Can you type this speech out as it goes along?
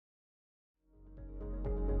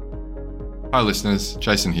Hi listeners,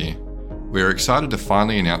 Jason here. We are excited to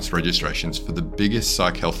finally announce registrations for the biggest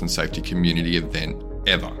psych health and safety community event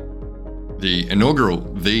ever. The inaugural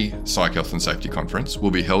The Psych Health and Safety Conference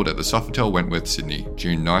will be held at the Sofitel Wentworth, Sydney,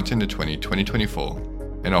 June 19 to 20,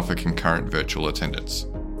 2024, and offer concurrent virtual attendance.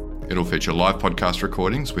 It'll feature live podcast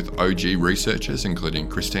recordings with OG researchers including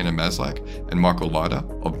Christina Maslach and Michael Leiter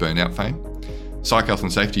of Burnout fame, Psych Health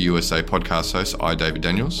and Safety USA podcast host I. David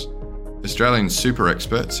Daniels, Australian super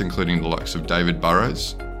experts including the likes of David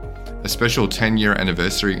Burrows, a special 10-year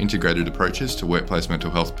anniversary integrated approaches to workplace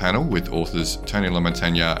mental health panel with authors Tony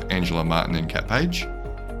LaMontagne, Angela Martin and Kat Page,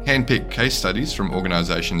 hand-picked case studies from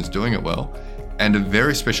organisations doing it well, and a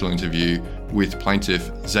very special interview with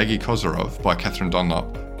plaintiff Zaggy Kozarov by Catherine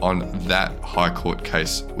Dunlop on that High Court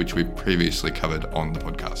case which we previously covered on the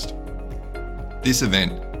podcast. This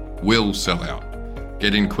event will sell out.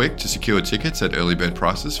 Get in quick to secure tickets at early bird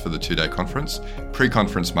prices for the 2-day conference,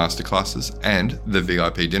 pre-conference masterclasses and the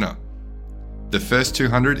VIP dinner. The first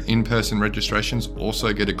 200 in-person registrations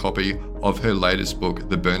also get a copy of her latest book,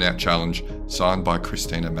 The Burnout Challenge, signed by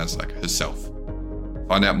Christina Maslach herself.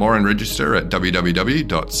 Find out more and register at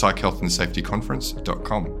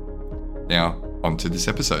www.psychhealthandsafetyconference.com. Now, on to this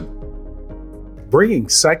episode. Bringing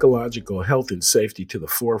psychological health and safety to the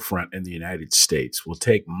forefront in the United States will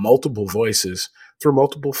take multiple voices through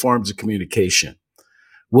multiple forms of communication.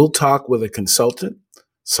 We'll talk with a consultant,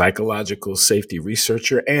 psychological safety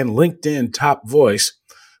researcher, and LinkedIn top voice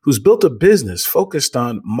who's built a business focused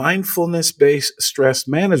on mindfulness-based stress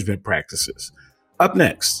management practices. Up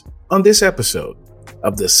next on this episode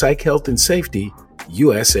of the Psych Health and Safety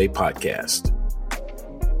USA podcast.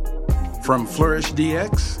 From Flourish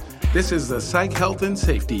DX, this is the Psych Health and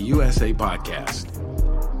Safety USA podcast.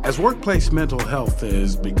 As workplace mental health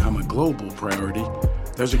has become a global priority,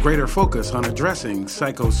 there's a greater focus on addressing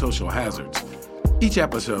psychosocial hazards. Each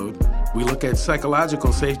episode, we look at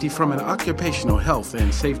psychological safety from an occupational health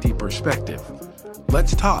and safety perspective.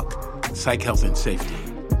 Let's talk Psych Health and Safety.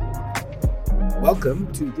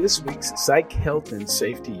 Welcome to this week's Psych Health and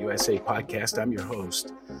Safety USA podcast. I'm your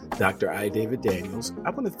host, Dr. I. David Daniels. I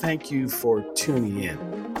want to thank you for tuning in.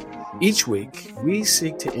 Each week, we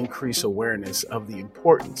seek to increase awareness of the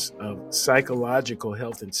importance of psychological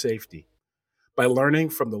health and safety by learning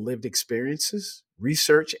from the lived experiences,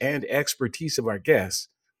 research, and expertise of our guests,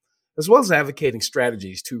 as well as advocating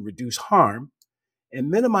strategies to reduce harm and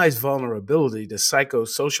minimize vulnerability to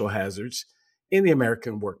psychosocial hazards in the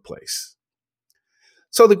American workplace.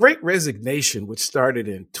 So the Great Resignation, which started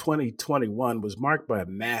in 2021, was marked by a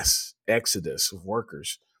mass exodus of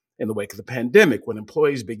workers in the wake of the pandemic, when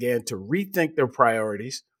employees began to rethink their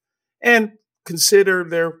priorities and consider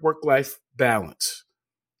their work-life balance.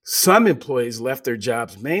 Some employees left their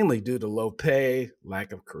jobs mainly due to low pay,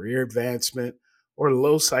 lack of career advancement, or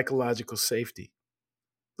low psychological safety.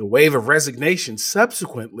 The wave of resignation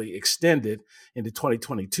subsequently extended into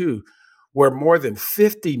 2022, where more than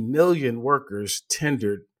 50 million workers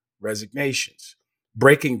tendered resignations,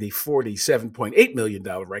 breaking the $47.8 million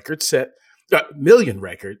million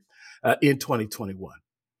record in 2021.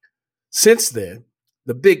 Since then,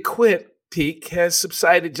 the big quit peak has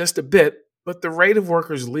subsided just a bit, but the rate of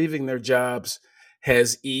workers leaving their jobs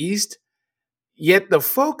has eased, yet the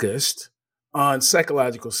focus on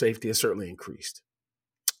psychological safety has certainly increased.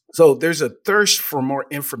 So there's a thirst for more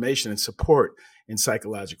information and support in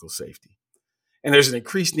psychological safety. And there's an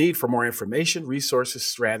increased need for more information, resources,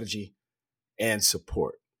 strategy, and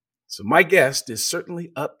support. So my guest is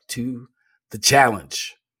certainly up to the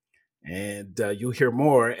challenge. And you'll hear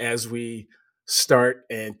more as we start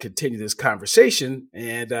and continue this conversation.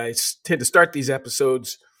 And I tend to start these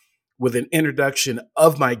episodes with an introduction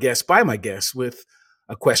of my guest by my guest with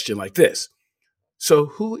a question like this. So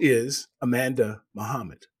who is Amanda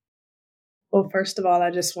Mohammed? Well, first of all, I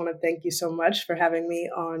just want to thank you so much for having me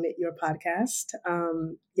on your podcast.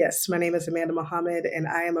 Yes, my name is Amanda Mohammed, and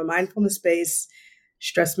I am a mindfulness-based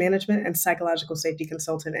stress management and psychological safety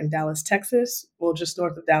consultant in Dallas, Texas, well, just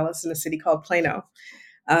north of Dallas in a city called Plano.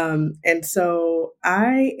 And so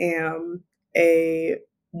I am a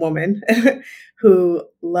woman who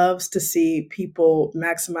loves to see people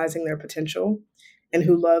maximizing their potential and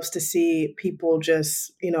who loves to see people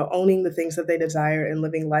just, owning the things that they desire and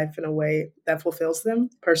living life in a way that fulfills them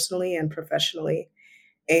personally and professionally.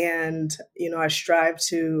 And, I strive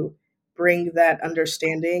to bring that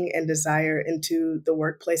understanding and desire into the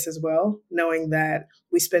workplace as well, knowing that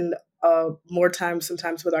we spend more time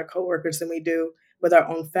sometimes with our coworkers than we do with our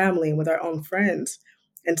own family and with our own friends.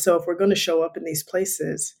 And so if we're going to show up in these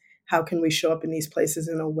places, how can we show up in these places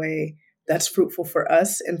in a way that's fruitful for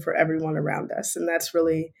us and for everyone around us. And that's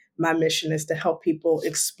really my mission, is to help people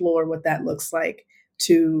explore what that looks like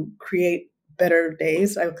to create better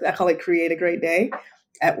days. I call it create a great day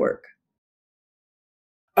at work.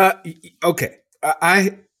 Okay.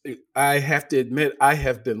 I have to admit, I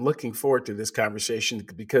have been looking forward to this conversation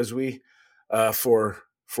because for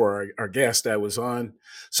our guest I was on,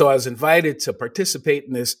 so I was invited to participate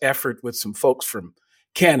in this effort with some folks from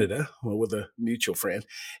Canada, with a mutual friend,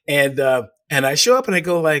 and I show up and I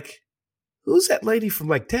go like, who's that lady from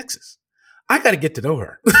like Texas? I got to get to know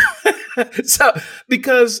her. So,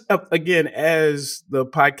 because again, as the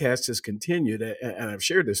podcast has continued, and I've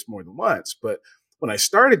shared this more than once, but when I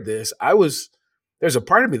started this, there's a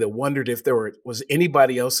part of me that wondered if there was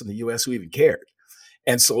anybody else in the U.S. who even cared.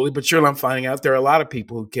 And slowly but surely, I'm finding out there are a lot of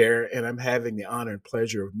people who care, and I'm having the honor and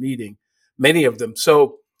pleasure of meeting many of them.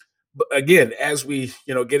 So, again, as we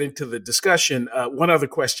get into the discussion, one other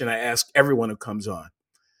question I ask everyone who comes on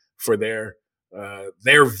for their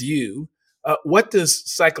view: what does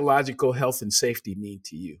psychological health and safety mean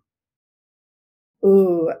to you?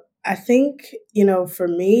 Ooh, I think, for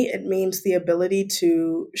me, it means the ability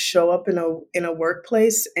to show up in a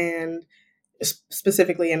workplace, and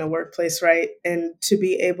specifically in a workplace, right? And to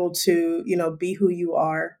be able to, be who you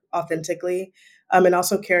are authentically, and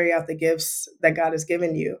also carry out the gifts that God has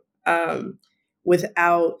given you,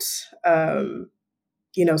 without,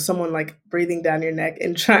 someone like breathing down your neck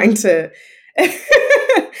and trying to,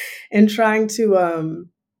 and trying to,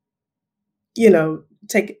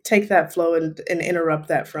 take that flow and interrupt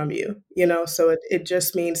that from you, so it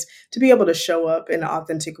just means to be able to show up in an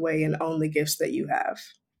authentic way and own the gifts that you have.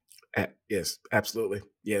 Yes, absolutely.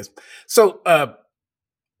 Yes. So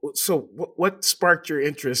what sparked your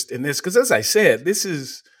interest in this? Because as I said, this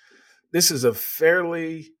is a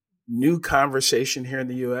fairly new conversation here in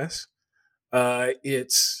the U.S.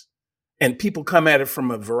 And people come at it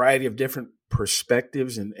from a variety of different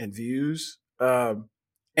perspectives and views.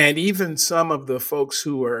 And even some of the folks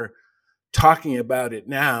who are talking about it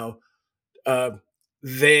now,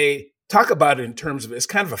 they talk about it in terms of it's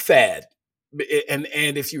kind of a fad. And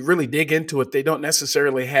if you really dig into it, they don't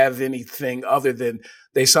necessarily have anything other than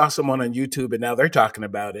they saw someone on YouTube and now they're talking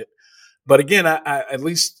about it. But again, I at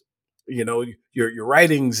least your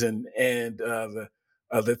writings and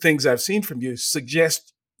the things I've seen from you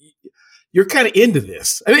suggest you're kind of into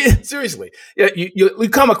this. I mean, seriously, you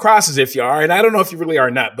come across as if you are, and I don't know if you really are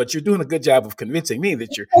or not, but you're doing a good job of convincing me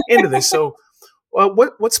that you're into this. So,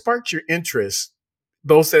 what sparked your interest,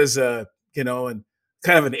 both as and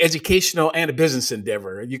kind of an educational and a business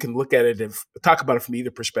endeavor? You can look at it and talk about it from either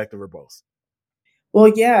perspective or both. Well,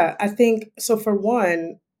 yeah, I think so. For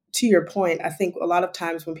one, to your point, I think a lot of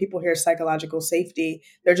times when people hear psychological safety,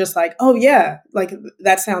 they're just like, oh, yeah, like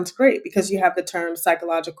that sounds great, because you have the term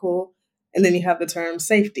psychological and then you have the term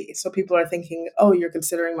safety. So people are thinking, oh, you're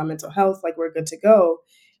considering my mental health, like we're good to go.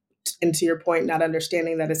 And to your point, not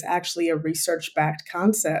understanding that it's actually a research-backed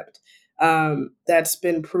concept that's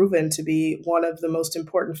been proven to be one of the most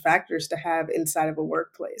important factors to have inside of a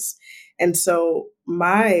workplace. And so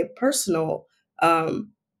my personal,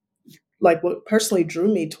 what personally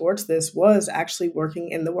drew me towards this was actually working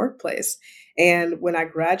in the workplace. And when I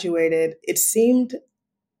graduated, it seemed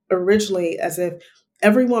originally as if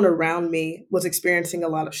everyone around me was experiencing a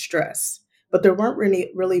lot of stress, but there weren't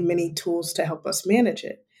really many tools to help us manage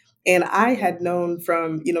it. And I had known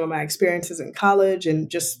from, my experiences in college and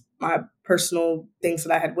just my personal things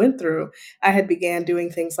that I had went through, I had began doing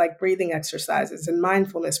things like breathing exercises and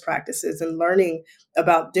mindfulness practices and learning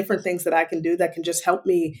about different things that I can do that can just help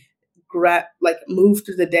me move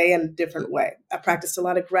through the day in a different way. I practiced a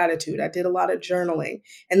lot of gratitude. I did a lot of journaling,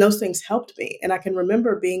 and those things helped me. And I can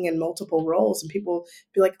remember being in multiple roles and people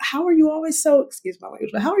be like, how are you always so, excuse my language,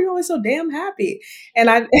 but how are you always so damn happy? And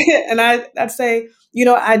I'd say,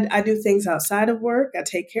 I do things outside of work. I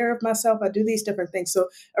take care of myself. I do these different things. So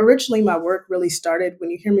originally my work really started, when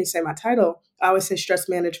you hear me say my title, I always say stress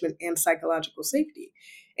management and psychological safety.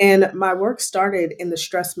 And my work started in the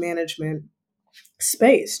stress management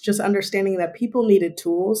space, just understanding that people needed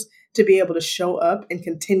tools to be able to show up and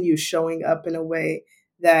continue showing up in a way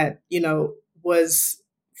that, was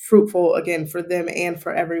fruitful, again, for them and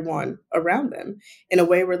for everyone around them, in a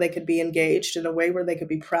way where they could be engaged, in a way where they could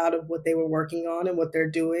be proud of what they were working on and what they're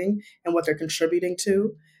doing and what they're contributing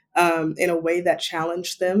to, in a way that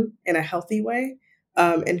challenged them in a healthy way,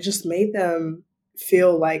 and just made them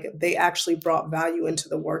feel like they actually brought value into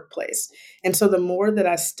the workplace. And so the more that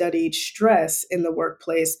I studied stress in the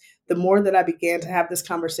workplace, the more that I began to have this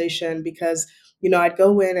conversation, because, I'd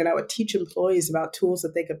go in and I would teach employees about tools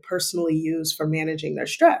that they could personally use for managing their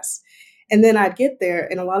stress. And then I'd get there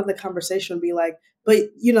and a lot of the conversation would be like, but,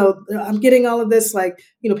 I'm getting all of this, like,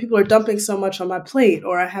 people are dumping so much on my plate,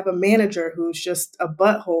 or I have a manager who's just a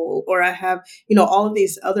butthole, or I have, all of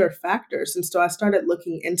these other factors. And so I started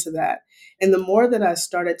looking into that. And the more that I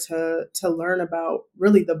started to learn about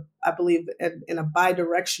really I believe in a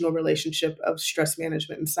bi-directional relationship of stress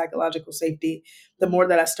management and psychological safety, the more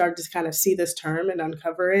that I started to kind of see this term and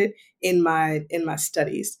uncover it in my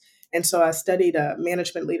studies. And so I studied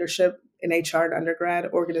management leadership in HR in undergrad,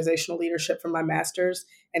 organizational leadership for my master's,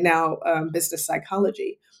 and now business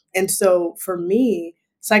psychology. And so for me,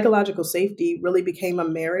 psychological safety really became a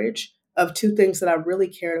marriage of two things that I really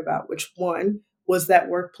cared about, which one was that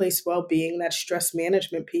workplace well-being, that stress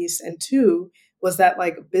management piece, and two was that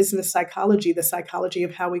like business psychology, the psychology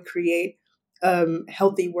of how we create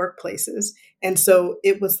healthy workplaces. And so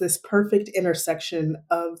it was this perfect intersection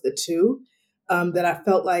of the two that I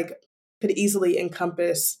felt like could easily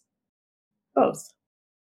encompass both.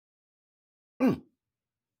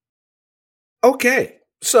 Okay,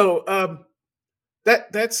 so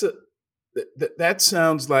that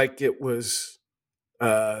sounds like it was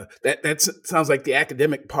that sounds like the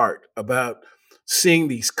academic part about seeing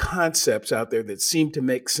these concepts out there that seem to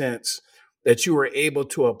make sense that you were able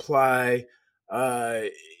to apply,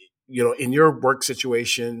 in your work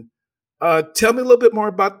situation. Tell me a little bit more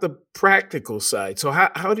about the practical side. So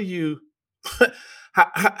how do you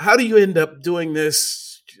how do you end up doing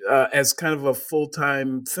this as kind of a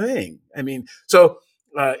full-time thing? I mean, so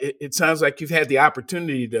it sounds like you've had the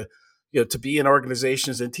opportunity to to be in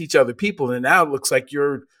organizations and teach other people, and now it looks like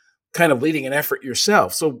you're kind of leading an effort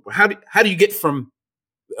yourself. So how do you get from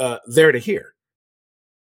there to here?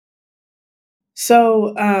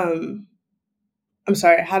 So I'm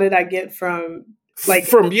sorry, how did I get from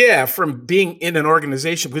From being in an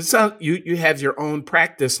organization? Because it sounds, you have your own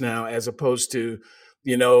practice now, as opposed to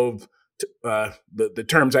the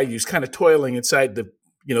terms I use, kind of toiling inside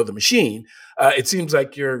the machine. It seems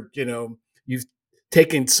like you've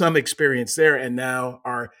taken some experience there and now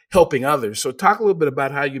are helping others. So talk a little bit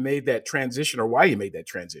about how you made that transition, or why you made that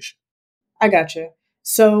transition. I got you.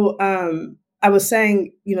 So I was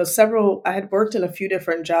saying, I had worked in a few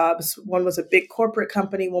different jobs. One was a big corporate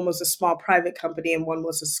company, one was a small private company, and one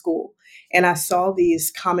was a school. And I saw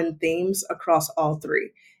these common themes across all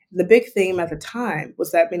three. The big theme at the time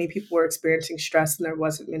was that many people were experiencing stress and there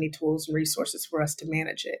wasn't many tools and resources for us to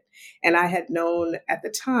manage it. And I had known at the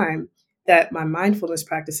time that my mindfulness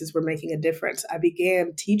practices were making a difference. I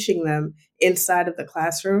began teaching them inside of the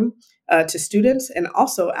classroom to students, and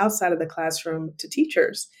also outside of the classroom to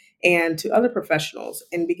teachers and to other professionals,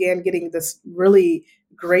 and began getting this really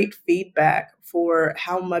great feedback for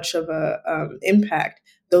how much of a impact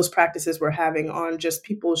those practices were having on just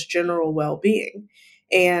people's general well-being.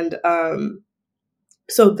 And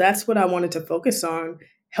so that's what I wanted to focus on,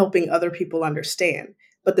 helping other people understand.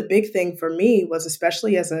 But the big thing for me was,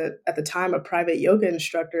 especially at the time, a private yoga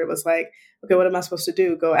instructor, it was like, okay, what am I supposed to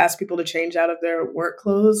do? Go ask people to change out of their work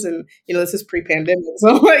clothes? And, this is pre-pandemic.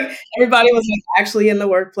 So like everybody was like actually in the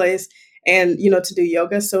workplace and, to do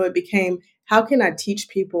yoga. So it became, how can I teach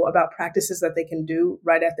people about practices that they can do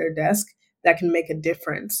right at their desk that can make a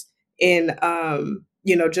difference in,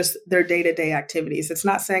 just their day-to-day activities? It's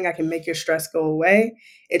not saying I can make your stress go away.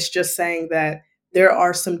 It's just saying that there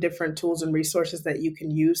are some different tools and resources that you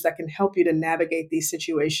can use that can help you to navigate these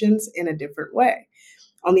situations in a different way.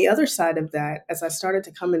 On the other side of that, as I started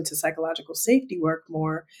to come into psychological safety work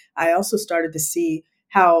more, I also started to see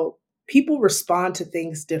how people respond to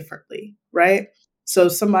things differently, right? So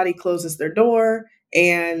somebody closes their door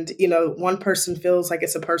and, one person feels like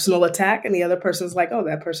it's a personal attack and the other person's like, oh,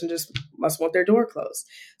 that person just must want their door closed.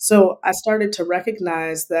 So I started to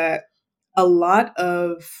recognize that a lot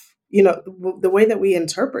of the way that we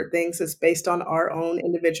interpret things is based on our own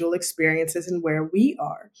individual experiences and where we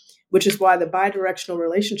are, which is why the bidirectional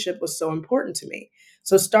relationship was so important to me.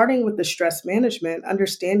 So starting with the stress management,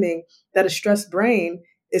 understanding that a stressed brain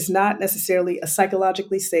is not necessarily a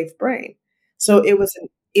psychologically safe brain. So it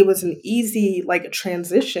was an easy like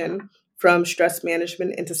transition from stress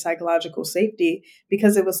management into psychological safety,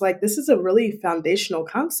 because it was like, this is a really foundational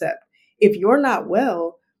concept. If you're not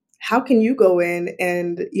well, how can you go in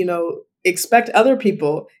and, expect other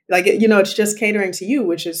people, like, it's just catering to you,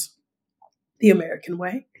 which is the American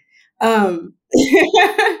way. Um,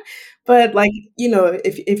 but like,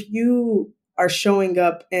 if you are showing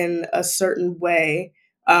up in a certain way,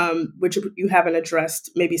 which you haven't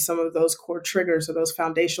addressed, maybe some of those core triggers or those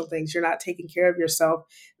foundational things, you're not taking care of yourself,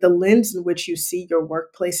 the lens in which you see your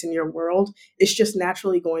workplace and your world is just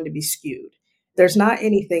naturally going to be skewed. There's not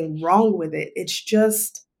anything wrong with it. It's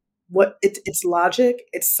just it's logic,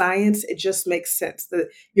 it's science. It just makes sense that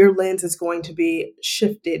your lens is going to be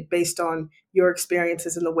shifted based on your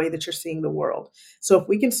experiences and the way that you're seeing the world. So if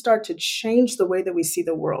we can start to change the way that we see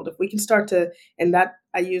the world, if we can start to, and that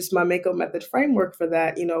I use my Mako method framework for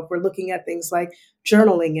that, if we're looking at things like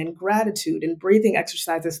journaling and gratitude and breathing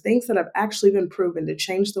exercises, things that have actually been proven to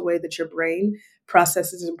change the way that your brain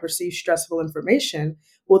processes and perceives stressful information,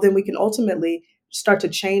 well, then we can ultimately start to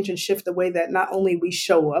change and shift the way that not only we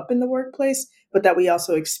show up in the workplace, but that we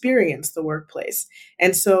also experience the workplace.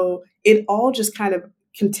 And so it all just kind of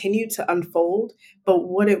continued to unfold. But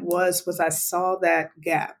what it was I saw that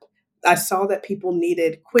gap. I saw that people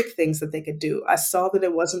needed quick things that they could do. I saw that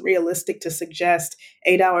it wasn't realistic to suggest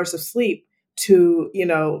 8 hours of sleep to,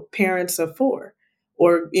 parents of 4.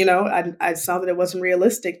 Or, I saw that it wasn't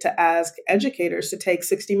realistic to ask educators to take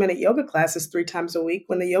 60-minute yoga classes 3 times a week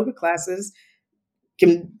when the yoga classes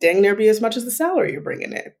can dang near be as much as the salary you're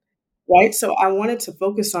bringing in, right? So I wanted to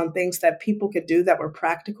focus on things that people could do that were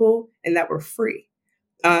practical and that were free,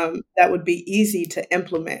 that would be easy to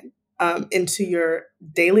implement into your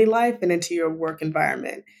daily life and into your work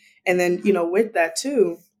environment. And then, with that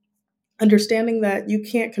too, understanding that you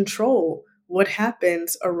can't control what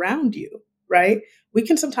happens around you, right? We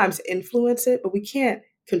can sometimes influence it, but we can't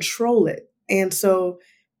control it. And so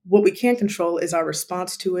what we can control is our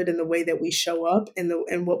response to it and the way that we show up and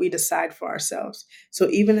what we decide for ourselves. So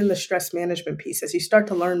even in the stress management piece, as you start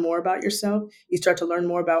to learn more about yourself, you start to learn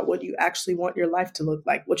more about what you actually want your life to look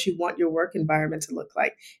like, what you want your work environment to look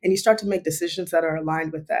like. And you start to make decisions that are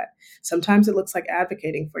aligned with that. Sometimes it looks like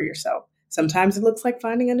advocating for yourself. Sometimes it looks like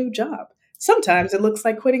finding a new job. Sometimes it looks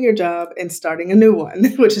like quitting your job and starting a new one,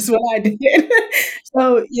 which is what I did.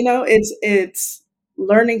 So, it's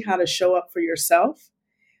learning how to show up for yourself.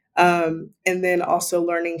 And then also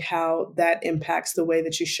learning how that impacts the way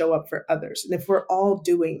that you show up for others. And if we're all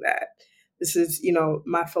doing that, this is,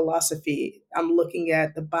 my philosophy. I'm looking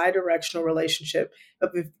at the bidirectional relationship of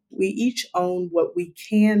if we each own what we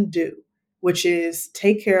can do, which is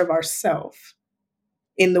take care of ourselves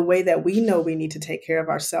in the way that we know we need to take care of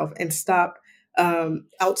ourselves and stop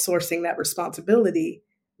outsourcing that responsibility,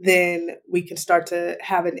 then we can start to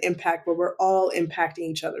have an impact where we're all impacting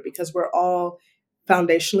each other because we're all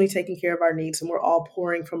foundationally taking care of our needs and we're all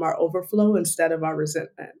pouring from our overflow instead of our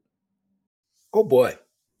resentment. Oh boy.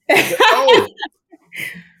 Oh,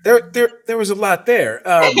 there was a lot there.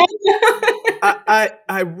 I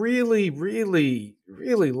really, really,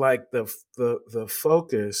 really like the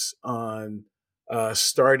focus on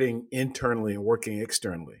starting internally and working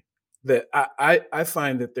externally. That I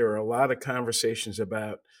find that there are a lot of conversations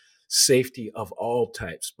about safety of all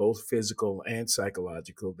types, both physical and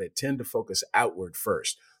psychological, that tend to focus outward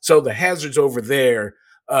first. So the hazards over there,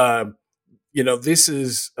 this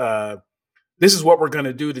is what we're going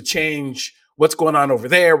to do to change what's going on over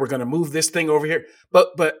there. We're going to move this thing over here.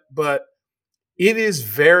 But it is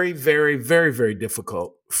very, very, very, very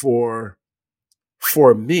difficult for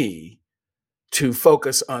me to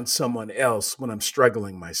focus on someone else when I'm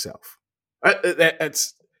struggling myself.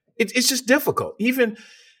 It's just difficult. Even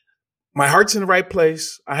my heart's in the right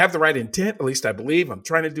place. I have the right intent, at least I believe. I'm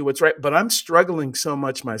trying to do what's right, but I'm struggling so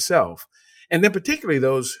much myself. And then particularly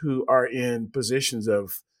those who are in positions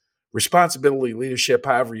of responsibility, leadership,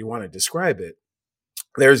 however you want to describe it.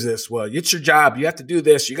 There's this, well, it's your job. You have to do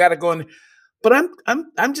this. You got to go in. But I'm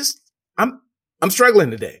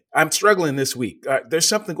struggling today. I'm struggling this week. There's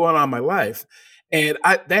something going on in my life. And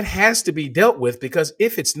that has to be dealt with, because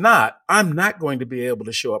if it's not, I'm not going to be able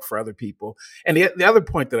to show up for other people. And the other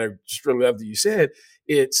point that I just really love that you said,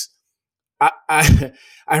 it's, I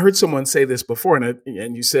heard someone say this before, and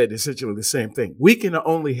you said essentially the same thing. We can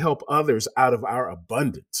only help others out of our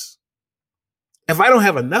abundance. If I don't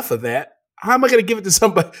have enough of that, how am I going to give it to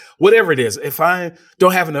somebody? Whatever it is, if I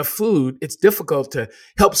don't have enough food, it's difficult to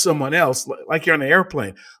help someone else. Like you're on an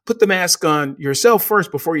airplane, put the mask on yourself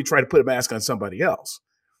first before you try to put a mask on somebody else.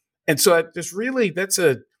 And so and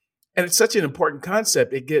it's such an important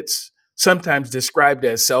concept. It gets sometimes described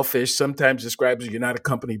as selfish, sometimes described as you're not a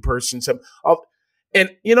company person. And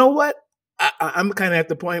you know what? I'm kind of at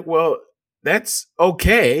the point, well, that's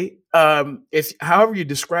okay. If however you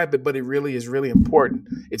describe it, but it really is really important.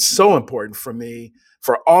 It's so important for me,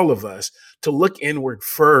 for all of us, to look inward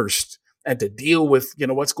first and to deal with,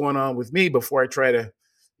 what's going on with me before I try to,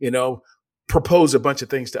 propose a bunch of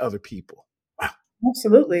things to other people. Wow.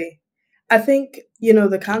 Absolutely. I think,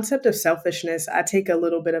 the concept of selfishness, I take a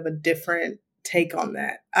little bit of a different take on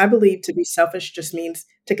that. I believe to be selfish just means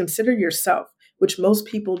to consider yourself, which most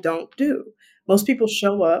people don't do. Most people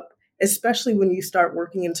show up especially when you start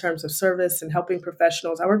working in terms of service and helping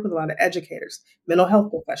professionals. I work with a lot of educators, mental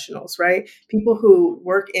health professionals, right? People who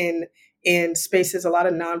work in spaces, a lot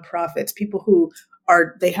of nonprofits, people who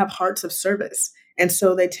they have hearts of service. And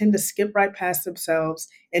so they tend to skip right past themselves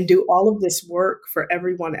and do all of this work for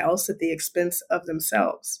everyone else at the expense of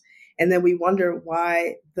themselves. And then we wonder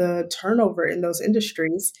why the turnover in those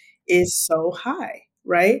industries is so high,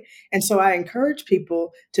 right? And so I encourage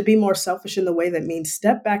people to be more selfish in the way that means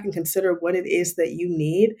step back and consider what it is that you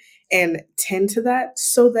need and tend to that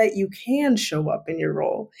so that you can show up in your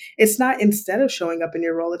role. It's not instead of showing up in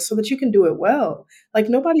your role, it's so that you can do it well. Like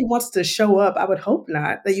nobody wants to show up. I would hope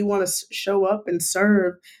not that you want to show up and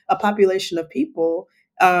serve a population of people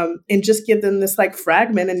and just give them this like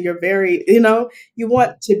fragment and you're very, you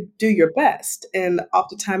want to do your best. And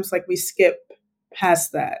oftentimes like we skip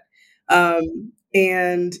past that.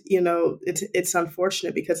 And it's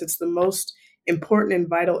unfortunate because it's the most important and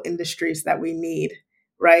vital industries that we need,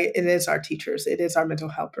 right? It is our teachers, it is our mental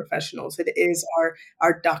health professionals, it is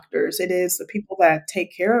our doctors, it is the people that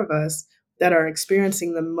take care of us that are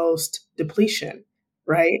experiencing the most depletion,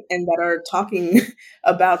 right? And that are talking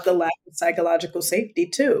about the lack of psychological safety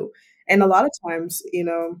too. And a lot of times,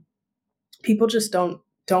 people just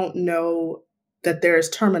don't know that there's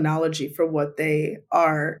terminology for what they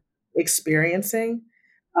are experiencing.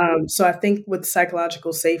 So I think with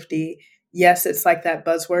psychological safety, yes, it's like that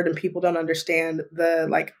buzzword, and people don't understand the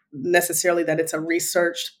like necessarily that it's a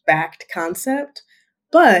research backed concept,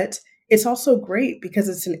 but it's also great because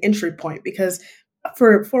it's an entry point. Because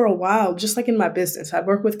for a while, just like in my business, I'd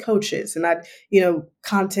work with coaches and I'd,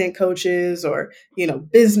 content coaches or,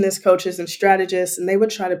 business coaches and strategists, and they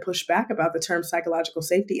would try to push back about the term psychological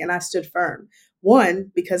safety. And I stood firm.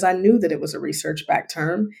 One, because I knew that it was a research-backed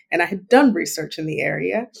term and I had done research in the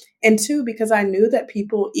area. And two, because I knew that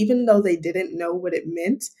people, even though they didn't know what it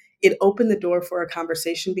meant, it opened the door for a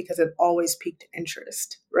conversation because it always piqued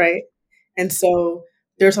interest, right? And so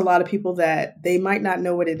there's a lot of people that they might not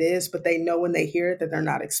know what it is, but they know when they hear it that they're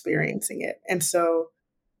not experiencing it. And so,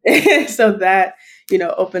 so that,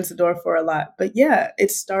 opens the door for a lot. But yeah, it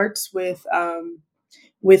starts with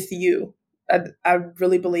you. I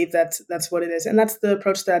really believe that's what it is. And that's the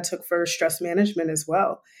approach that I took for stress management as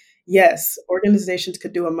well. Yes, organizations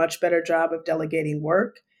could do a much better job of delegating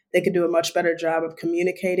work. They could do a much better job of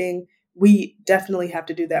communicating. We definitely have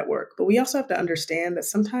to do that work, but we also have to understand that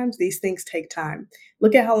sometimes these things take time.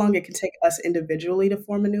 Look at how long it can take us individually to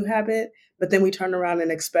form a new habit, but then we turn around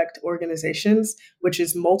and expect organizations, which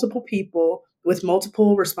is multiple people with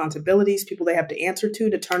multiple responsibilities, people they have to answer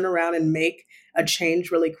to turn around and make a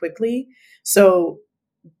change really quickly. So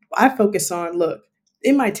I focus on, look,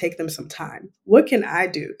 it might take them some time. What can I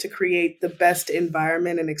do to create the best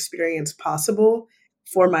environment and experience possible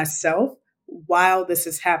for myself while this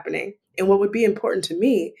is happening? And what would be important to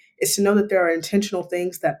me is to know that there are intentional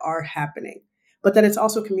things that are happening, but that it's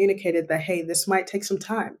also communicated that, hey, this might take some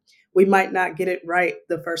time. We might not get it right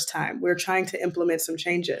the first time. We're trying to implement some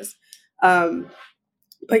changes.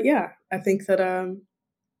 But yeah, I think that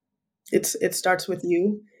it starts with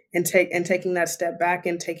you and taking that step back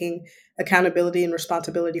and taking accountability and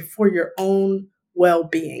responsibility for your own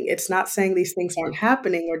well-being. It's not saying these things aren't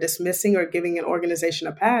happening or dismissing or giving an organization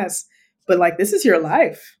a pass, but like, this is your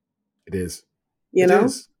life. It is. You know?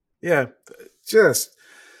 Is. Yeah. Just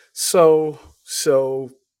so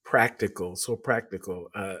practical, so practical.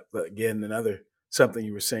 But again, something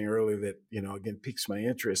you were saying earlier that, again, piques my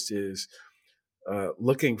interest is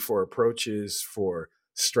looking for approaches, for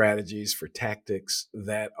strategies, for tactics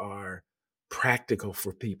that are practical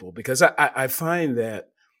for people. Because I find that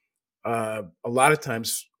a lot of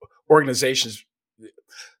times organizations,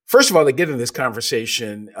 first of all, they get in this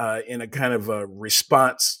conversation in a kind of a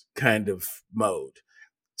response kind of mode.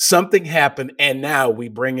 Something happened, and now we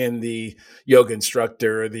bring in the yoga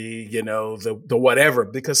instructor, the whatever,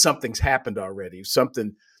 because something's happened already.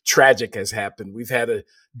 Something tragic has happened. We've had a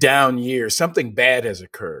down year. Something bad has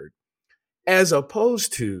occurred. As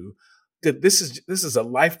opposed to that, this is a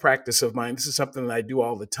life practice of mine. This is something that I do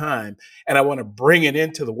all the time, and I want to bring it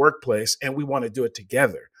into the workplace, and we want to do it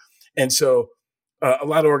together. And so a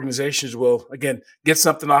lot of organizations will, again, get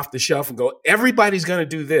something off the shelf and go, everybody's going to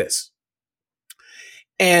do this.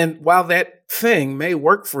 And while that thing may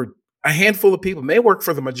work for a handful of people, may work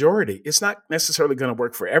for the majority, it's not necessarily going to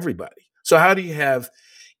work for everybody. So how do you have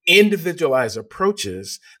individualized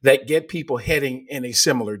approaches that get people heading in a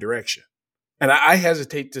similar direction? And I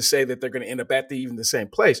hesitate to say that they're going to end up at even the same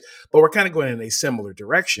place, but we're kind of going in a similar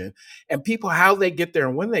direction. And people, how they get there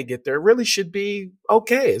and when they get there really should be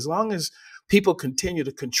okay, as long as people continue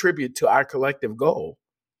to contribute to our collective goal.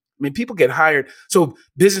 mean, people get hired. So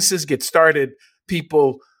businesses get started.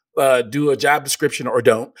 People do a job description or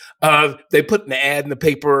don't. They put an ad in the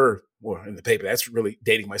paper, or in the paper, that's really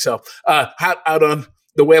dating myself, out on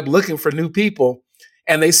the web looking for new people.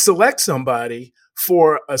 And they select somebody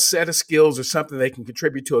for a set of skills or something they can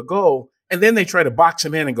contribute to a goal. And then they try to box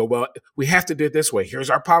them in and go, well, we have to do it this way. Here's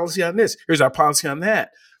our policy on this. Here's our policy on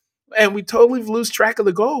that. And we totally lose track of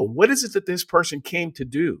the goal. What is it that this person came to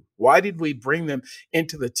do? Why did we bring them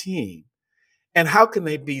into the team? And how can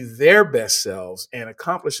they be their best selves and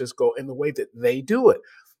accomplish this goal in the way that they do it?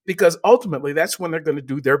 Because ultimately, that's when they're going to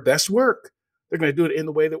do their best work. They're going to do it in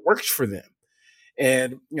the way that works for them.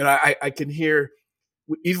 And, I can hear,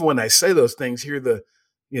 even when I say those things, hear the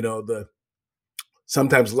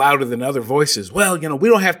sometimes louder than other voices. Well, we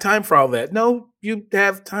don't have time for all that. No, you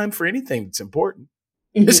have time for anything that's important.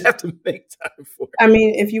 You just have to make time for it. I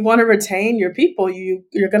mean, if you want to retain your people,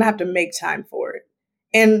 you're going to have to make time for it.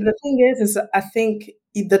 And the thing is I think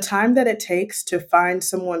the time that it takes to find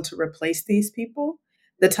someone to replace these people,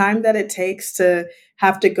 the time that it takes to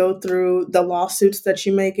have to go through the lawsuits that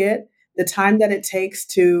you may get, the time that it takes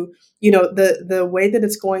to, the way that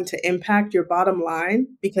it's going to impact your bottom line,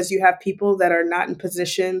 because you have people that are not in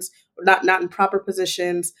positions, not in proper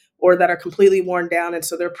positions, or that are completely worn down. And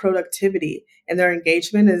so their productivity and their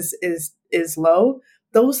engagement is low.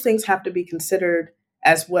 Those things have to be considered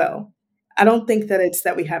as well. I don't think that it's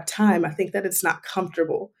that we have time. I think that it's not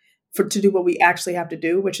comfortable to do what we actually have to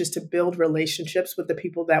do, which is to build relationships with the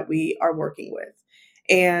people that we are working with.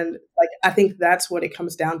 And I think that's what it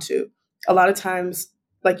comes down to. A lot of times,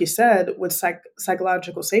 like you said, with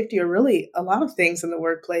psychological safety, or really a lot of things in the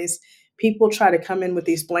workplace, people try to come in with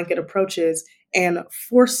these blanket approaches and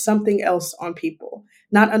force something else on people,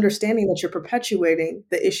 not understanding that you're perpetuating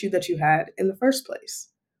the issue that you had in the first place.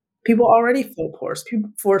 People already feel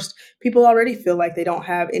forced. People already feel like they don't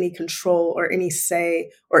have any control or any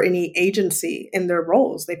say or any agency in their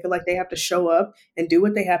roles. They feel like they have to show up and do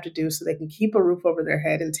what they have to do so they can keep a roof over their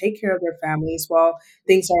head and take care of their families while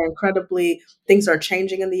things are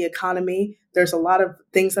changing in the economy. There's a lot of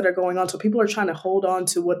things that are going on. So people are trying to hold on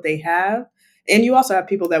to what they have. And you also have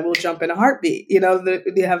people that will jump in a heartbeat.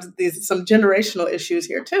 They have some generational issues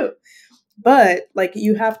here too. But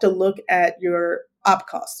you have to look at your op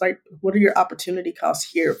costs. What are your opportunity costs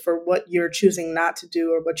here for what you're choosing not to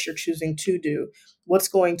do or what you're choosing to do? What's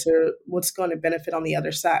going to benefit on the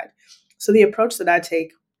other side? So the approach that I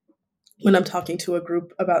take when I'm talking to a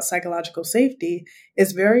group about psychological safety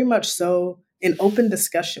is very much so an open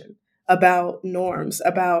discussion about norms,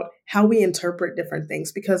 about how we interpret different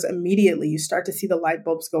things, because immediately you start to see the light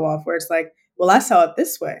bulbs go off where it's like, well, I saw it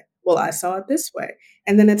this way. Well, I saw it this way.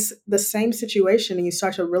 And then it's the same situation and you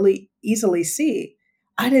start to really easily see,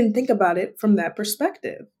 I didn't think about it from that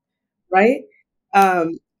perspective, right?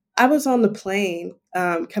 I was on the plane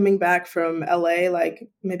coming back from LA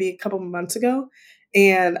maybe a couple of months ago.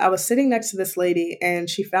 And I was sitting next to this lady and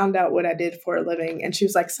she found out what I did for a living. And she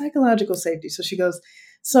was like, psychological safety. So she goes,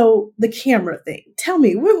 so the camera thing, tell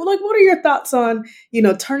me, what are your thoughts on,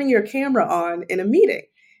 turning your camera on in a meeting?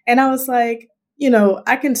 And I was like,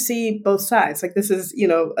 I can see both sides. This is,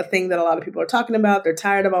 a thing that a lot of people are talking about. They're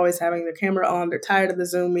tired of always having their camera on. They're tired of the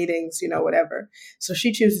Zoom meetings, whatever. So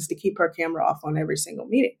she chooses to keep her camera off on every single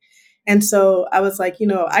meeting. And so I was like,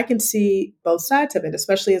 I can see both sides of it,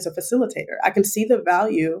 especially as a facilitator. I can see the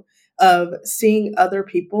value of seeing other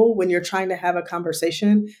people when you're trying to have a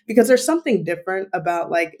conversation, because there's something different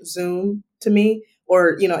about Zoom to me,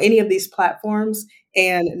 or, any of these platforms,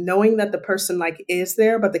 and knowing that the person is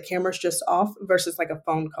there, but the camera's just off versus a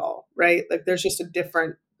phone call, right? There's just a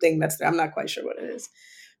different thing that's there. I'm not quite sure what it is.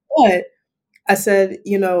 But I said,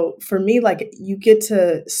 for me, you get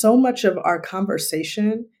to, so much of our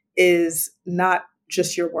conversation is not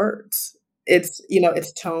just your words. It's,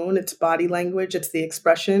 it's tone, it's body language, it's the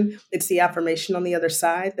expression, it's the affirmation on the other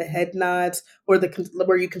side, the head nods, or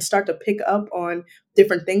where you can start to pick up on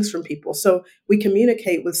different things from people. So we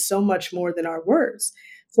communicate with so much more than our words.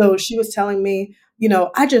 So she was telling me,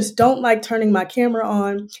 I just don't like turning my camera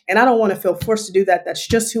on, and I don't want to feel forced to do that. That's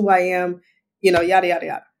just who I am, yada, yada,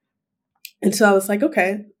 yada. And so I was like,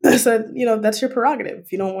 okay. I said, that's your prerogative.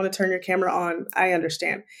 If you don't want to turn your camera on, I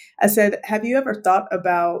understand. I said, have you ever thought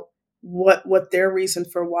about what their reason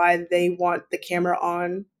for why they want the camera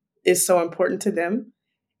on is so important to them?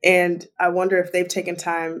 And I wonder if they've taken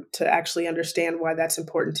time to actually understand why that's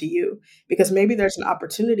important to you, because maybe there's an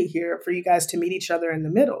opportunity here for you guys to meet each other in the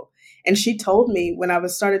middle. And she told me when I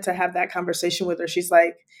started to have that conversation with her,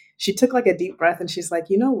 she took a deep breath and she's like,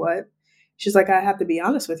 you know what? She's like, I have to be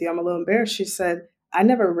honest with you. I'm a little embarrassed. She said, I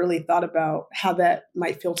never really thought about how that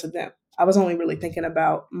might feel to them. I was only really thinking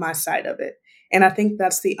about my side of it. And I think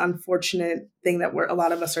that's the unfortunate thing that a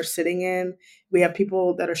lot of us are sitting in. We have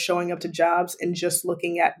people that are showing up to jobs and just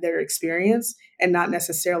looking at their experience and not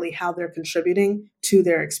necessarily how they're contributing to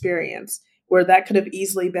their experience, where that could have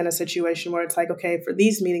easily been a situation where it's like, okay, for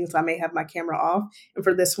these meetings, I may have my camera off, and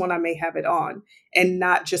for this one, I may have it on, and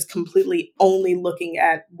not just completely only looking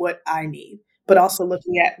at what I need, but also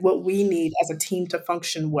looking at what we need as a team to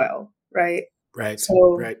function well, right? Right.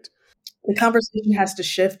 So Right. the conversation has to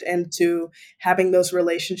shift into having those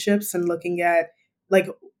relationships and looking at, like,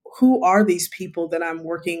 who are these people that I'm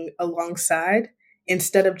working alongside,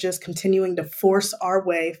 instead of just continuing to force our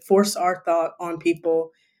way, force our thought on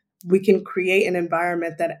people. We can create an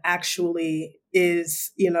environment that actually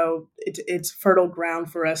is, it's fertile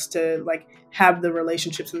ground for us to like have the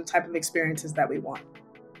relationships and the type of experiences that we want.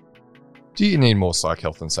 Do you need more psych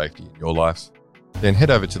health and safety in your life? Then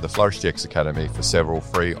head over to the FlourishDX Academy for several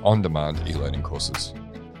free on-demand e-learning courses.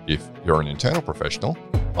 If you're an internal professional,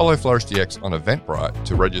 follow FlourishDX on Eventbrite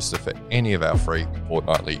to register for any of our free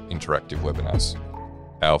fortnightly interactive webinars.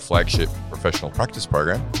 Our flagship professional practice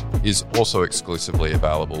program is also exclusively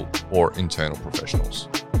available for internal professionals.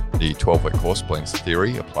 The 12-week course blends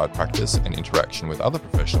theory, applied practice, and interaction with other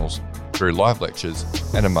professionals through live lectures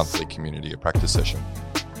and a monthly community of practice session.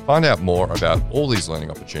 Find out more about all these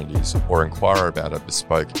learning opportunities or inquire about a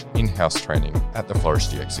bespoke in-house training at the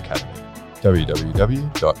FlourishDX Academy.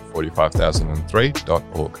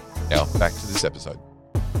 www.45003.org. Now back to this episode.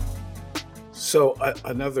 So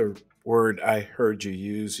another word I heard you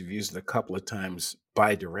use, you've used it a couple of times,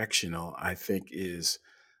 bidirectional, I think is,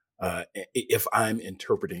 if I'm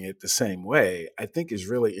interpreting it the same way, I think is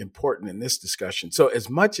really important in this discussion. So as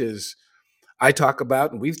much as I talk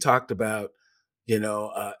about, and we've talked about, being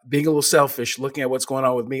a little selfish, looking at what's going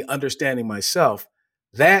on with me, understanding myself,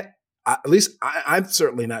 that at least I'm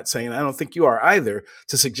certainly not saying, I don't think you are either,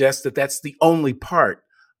 to suggest that that's the only part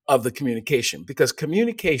of the communication, because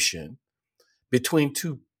communication between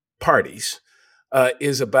two parties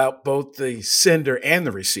is about both the sender and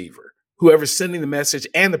the receiver, whoever's sending the message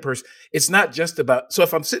and the person. It's not just about, so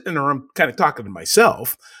if I'm sitting in a room kind of talking to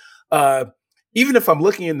myself, even if I'm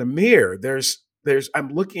looking in the mirror, there's a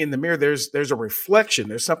reflection,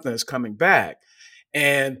 there's something that's coming back.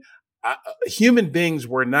 And human beings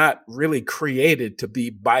were not really created to be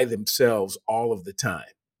by themselves all of the time,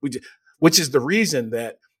 which is the reason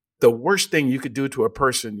that the worst thing you could do to a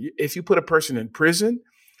person, if you put a person in prison,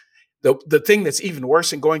 the thing that's even worse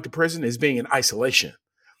than going to prison is being in isolation.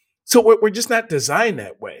 So we're just not designed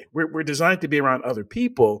that way. We're designed to be around other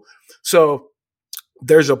people. So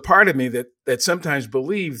there's a part of me that sometimes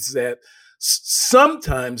believes that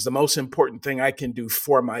sometimes the most important thing I can do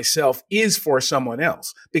for myself is for someone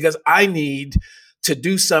else, because I need to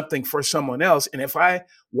do something for someone else. And if I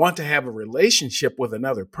want to have a relationship with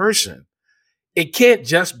another person, it can't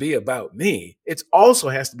just be about me. It also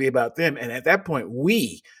has to be about them. And at that point,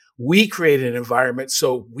 we create an environment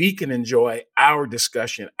so we can enjoy our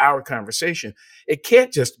discussion, our conversation. It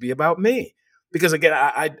can't just be about me, because again,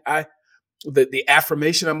 the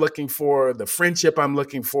affirmation I'm looking for, the friendship I'm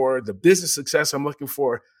looking for, the business success I'm looking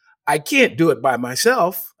for, I can't do it by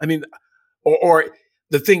myself. I mean, or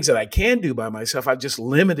the things that I can do by myself, I'm just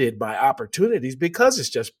limited by opportunities because it's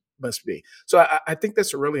just must be. So I think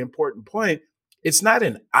that's a really important point. It's not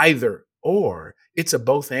an either or, it's a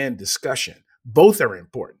both and discussion. Both are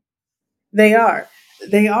important. They are.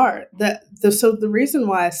 So the reason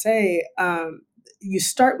why I say you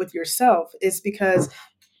start with yourself is because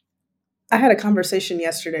I had a conversation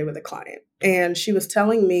yesterday with a client, and she was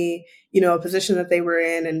telling me, a position that they were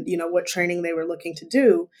in and, what training they were looking to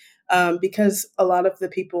do. Because a lot of the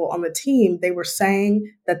people on the team, they were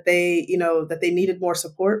saying that they needed more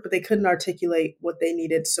support, but they couldn't articulate what they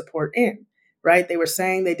needed support in, right? They were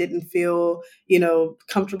saying they didn't feel,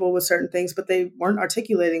 comfortable with certain things, but they weren't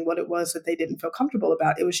articulating what it was that they didn't feel comfortable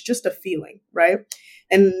about. It was just a feeling, right?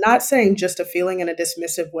 And not saying just a feeling in a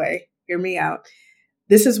dismissive way. Hear me out.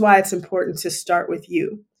 This is why it's important to start with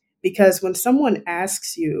you, because when someone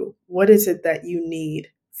asks you, what is it that you need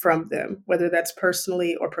from them, whether that's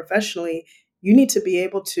personally or professionally, you need to be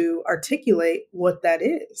able to articulate what that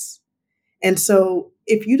is. And so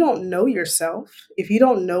if you don't know yourself, if you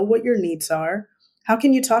don't know what your needs are, how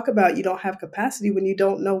can you talk about you don't have capacity when you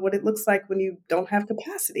don't know what it looks like when you don't have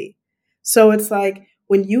capacity? So it's like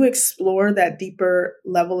when you explore that deeper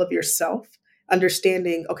level of yourself,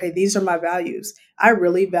 understanding, okay, these are my values. I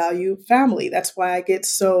really value family. That's why I get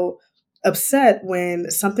so upset when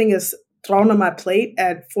something is thrown on my plate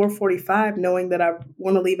at 4:45, knowing that I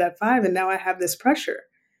want to leave at 5, and now I have this pressure,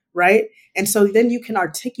 right? And so then you can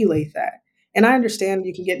articulate that. And I understand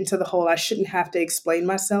you can get into the whole, I shouldn't have to explain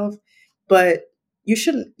myself, but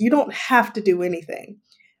you don't have to do anything.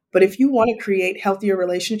 But if you want to create healthier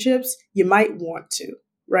relationships, you might want to,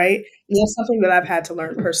 right? And that's something that I've had to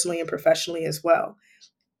learn personally and professionally as well.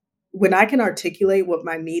 When I can articulate what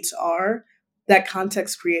my needs are, that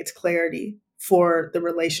context creates clarity for the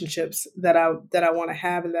relationships that I want to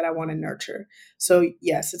have and that I want to nurture. So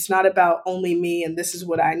yes, it's not about only me and this is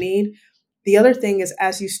what I need. The other thing is,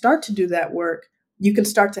 as you start to do that work, you can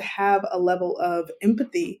start to have a level of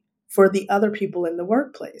empathy for the other people in the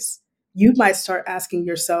workplace. You might start asking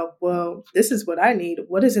yourself, well, this is what I need.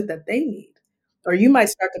 What is it that they need? Or you might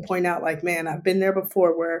start to point out like, man, I've been there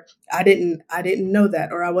before where I didn't know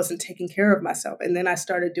that, or I wasn't taking care of myself. And then I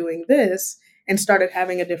started doing this and started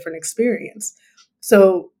having a different experience.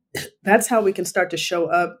 So that's how we can start to show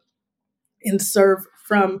up and serve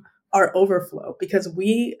from our overflow, because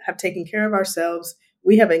we have taken care of ourselves.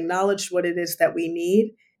 We have acknowledged what it is that we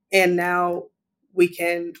need. And now we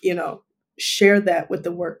can, share that with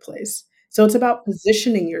the workplace. So it's about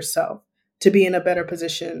positioning yourself to be in a better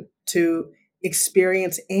position to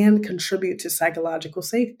experience and contribute to psychological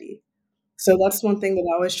safety. So that's one thing that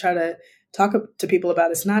I always try to talk to people about.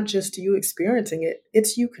 It's not just you experiencing it,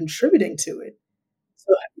 it's you contributing to it.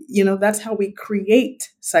 So, that's how we create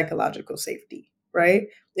psychological safety, right?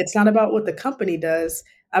 It's not about what the company does.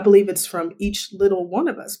 I believe it's from each little one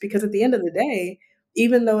of us, because at the end of the day,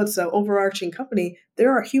 even though it's an overarching company,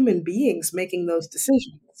 there are human beings making those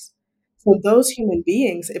decisions. So those human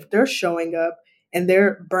beings, if they're showing up and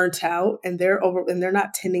they're burnt out and they're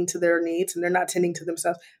not tending to their needs and they're not tending to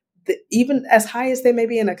themselves, even as high as they may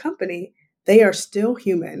be in a company, they are still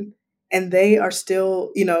human and they are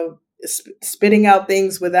still, spitting out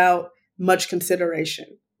things without much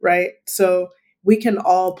consideration, right? So we can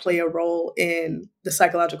all play a role in the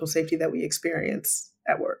psychological safety that we experience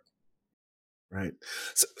at work. Right.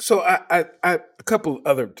 So I a couple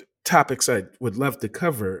other topics I would love to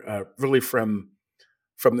cover, really from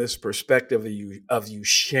this perspective of you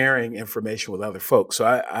sharing information with other folks. So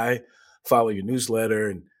I follow your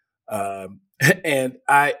newsletter and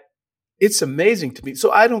it's amazing to me.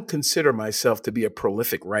 So I don't consider myself to be a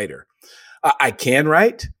prolific writer. I can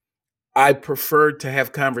write. I prefer to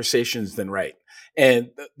have conversations than write.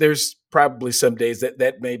 And there's probably some days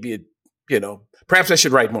that may be, perhaps I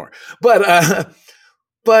should write more. But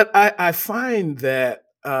I find that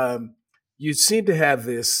you seem to have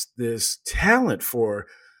this talent for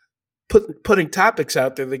putting topics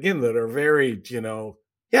out there again that are very,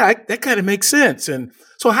 that kind of makes sense. And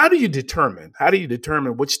so how do you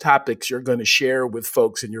determine which topics you're going to share with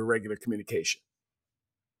folks in your regular communication?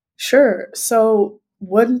 Sure. So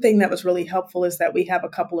one thing that was really helpful is that we have a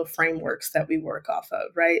couple of frameworks that we work off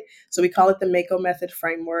of, right? So we call it the Mako Method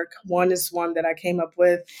framework. One is one that I came up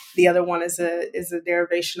with. The other one is a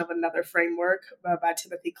derivation of another framework by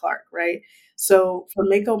Timothy Clark, right? So for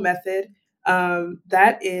Mako Method,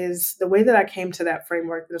 that is the way that I came to that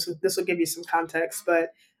framework. This will give you some context,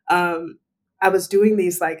 but I was doing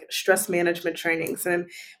these like stress management trainings. And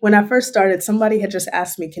when I first started, somebody had just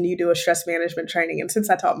asked me, can you do a stress management training? And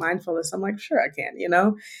since I taught mindfulness, I'm like, sure, I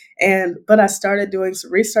can, but I started doing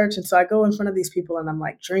some research. And so I go in front of these people and I'm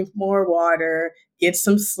like, drink more water, get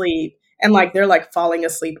some sleep. And like, they're like falling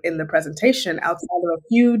asleep in the presentation outside of a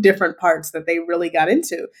few different parts that they really got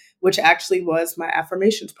into, which actually was my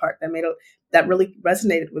affirmations part that really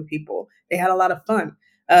resonated with people. They had a lot of fun.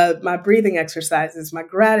 My breathing exercises, my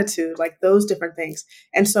gratitude, like those different things.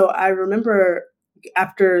 And so I remember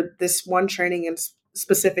after this one training and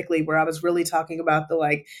specifically where I was really talking about the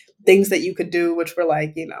like things that you could do, which were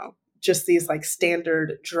like, just these like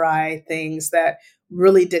standard dry things that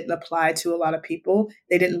really didn't apply to a lot of people.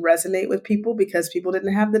 They didn't resonate with people because people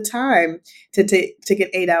didn't have the time to get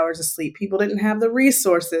 8 hours of sleep. People didn't have the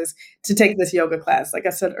resources to take this yoga class, like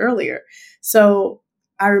I said earlier. So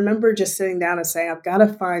I remember just sitting down and saying, I've got to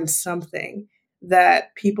find something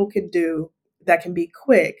that people could do that can be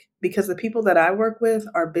quick, because the people that I work with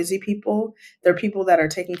are busy people. They're people that are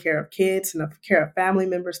taking care of kids and care of family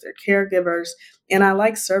members. They're caregivers. And I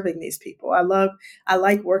like serving these people. I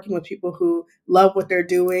like working with people who love what they're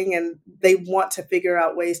doing and they want to figure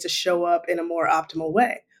out ways to show up in a more optimal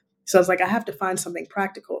way. So I was like, I have to find something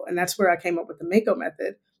practical. And that's where I came up with the Mako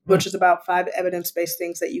Method, which is about 5 evidence-based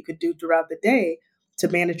things that you could do throughout the day to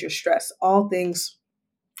manage your stress, all things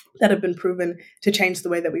that have been proven to change the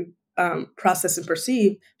way that we process and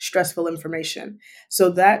perceive stressful information. So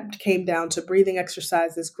that came down to breathing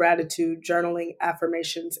exercises, gratitude, journaling,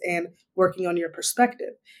 affirmations, and working on your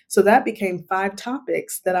perspective. So that became 5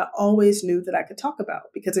 topics that I always knew that I could talk about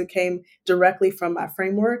because it came directly from my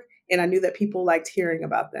framework and I knew that people liked hearing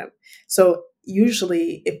about them. So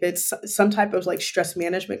usually if it's some type of like stress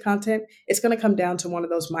management content, it's going to come down to one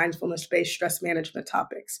of those mindfulness-based stress management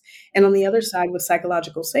topics. And on the other side with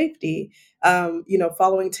psychological safety,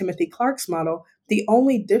 following Timothy Clark's model, the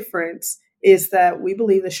only difference is that we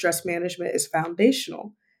believe that stress management is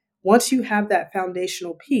foundational. Once you have that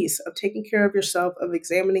foundational piece of taking care of yourself, of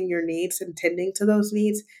examining your needs and tending to those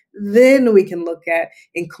needs, then we can look at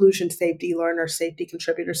inclusion safety, learner safety,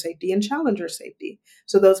 contributor safety, and challenger safety.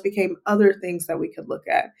 So those became other things that we could look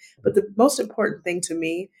at. But the most important thing to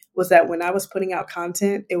me was that when I was putting out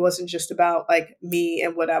content, it wasn't just about like me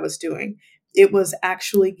and what I was doing. It was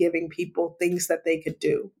actually giving people things that they could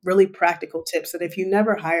do, really practical tips that if you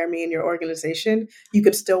never hire me in your organization, you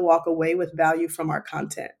could still walk away with value from our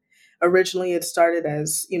content. Originally, it started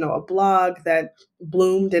as, a blog that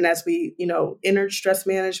bloomed. And as we, entered stress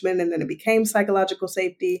management and then it became psychological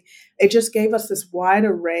safety, it just gave us this wide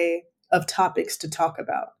array of topics to talk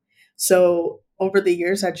about. So over the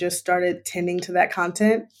years, I just started tending to that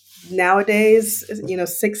content. Nowadays,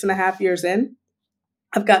 6.5 years in,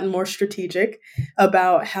 I've gotten more strategic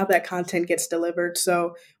about how that content gets delivered.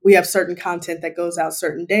 So we have certain content that goes out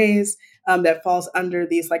certain days that falls under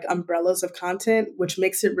these like umbrellas of content, which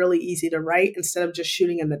makes it really easy to write instead of just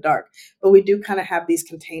shooting in the dark. But we do kind of have these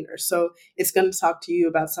containers. So it's going to talk to you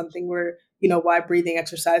about something where, why breathing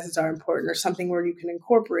exercises are important, or something where you can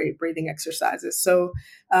incorporate breathing exercises. So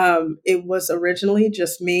it was originally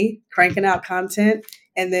just me cranking out content.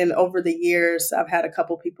 And then over the years, I've had a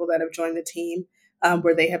couple people that have joined the team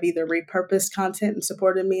where they have either repurposed content and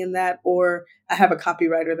supported me in that, or I have a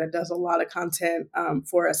copywriter that does a lot of content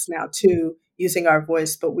for us now too, using our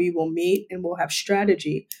voice. But we will meet and we'll have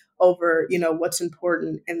strategy over, what's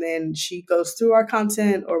important. And then she goes through our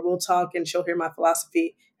content, or we'll talk and she'll hear my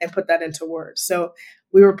philosophy and put that into words. So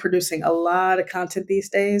we were producing a lot of content these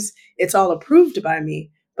days. It's all approved by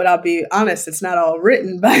me, but I'll be honest, it's not all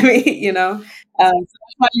written by me, So that's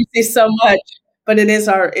why you see so much. But it is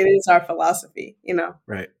our philosophy,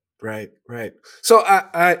 Right. So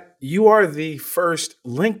you are the first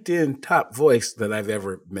LinkedIn top voice that I've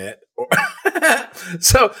ever met.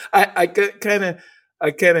 So I kind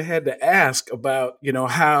of had to ask about,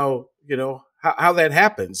 how that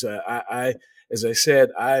happens. As I said,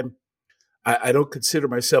 I don't consider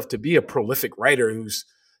myself to be a prolific writer who's,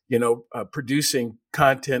 producing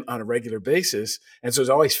content on a regular basis. And so it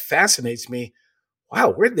always fascinates me. Wow,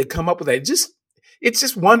 where did they come up with that? It's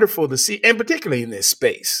just wonderful to see, and particularly in this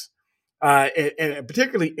space, and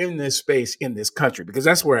particularly in this space in this country, because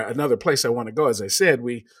that's where another place I want to go. As I said,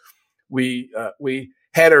 we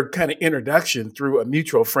had our kind of introduction through a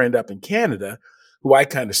mutual friend up in Canada, who I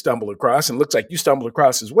kind of stumbled across, and looks like you stumbled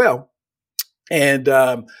across as well. And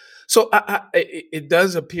so it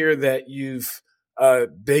does appear that you've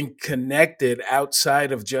been connected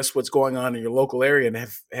outside of just what's going on in your local area, and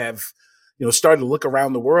have started to look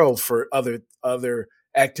around the world for other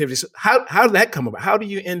activities. How did that come about? How do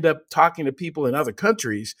you end up talking to people in other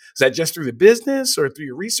countries? Is that just through the business or through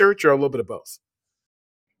your research, or a little bit of both?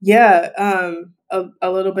 Yeah,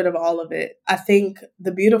 a little bit of all of it. I think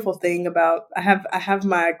the beautiful thing about I have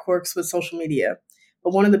my quirks with social media,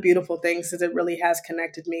 but one of the beautiful things is it really has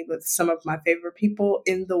connected me with some of my favorite people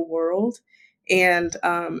in the world, and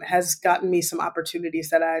has gotten me some opportunities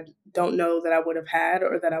that I don't know that I would have had,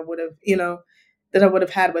 or that I would have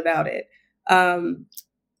had without it.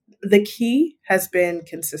 The key has been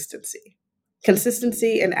consistency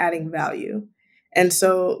and adding value. And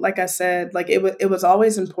so, like I said, like it was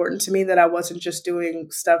always important to me that I wasn't just doing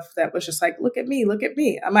stuff that was just like, look at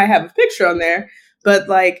me. I might have a picture on there, but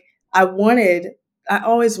like I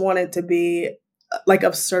always wanted to be like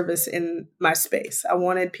of service in my space. I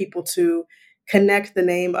wanted people to connect the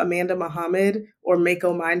name Amanda Mohammed or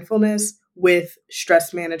Mako Mindfulness with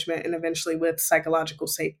stress management and eventually with psychological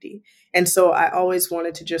safety. And so I always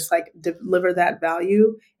wanted to just like deliver that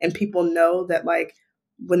value, and people know that like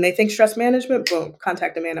when they think stress management, boom,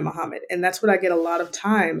 contact Amanda Mohammed. And that's what I get a lot of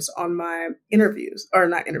times on my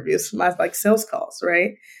my like sales calls,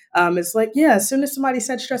 right? It's like, yeah, as soon as somebody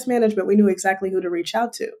said stress management, we knew exactly who to reach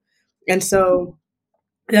out to. And so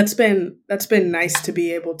that's been nice to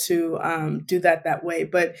be able to do that way.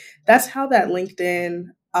 But that's how that LinkedIn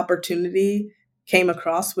opportunity came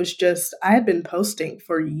across, was just I had been posting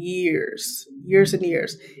for years and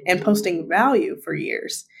years, and posting value for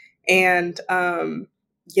years. And I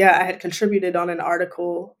had contributed on an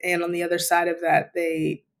article, and on the other side of that,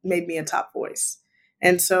 they made me a top voice.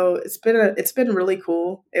 And so it's been really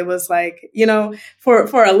cool. It was like, for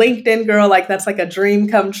a LinkedIn girl, like that's like a dream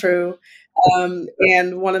come true.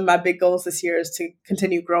 And one of my big goals this year is to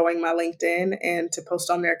continue growing my LinkedIn and to post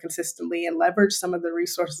on there consistently and leverage some of the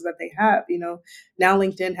resources that they have. Now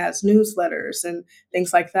LinkedIn has newsletters and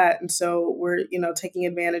things like that. And so we're, taking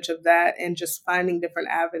advantage of that and just finding different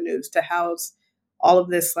avenues to house all of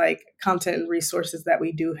this like content and resources that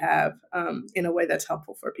we do have in a way that's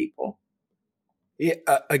helpful for people. Yeah,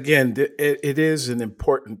 again, it is an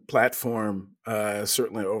important platform.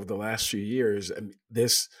 Certainly over the last few years, I mean,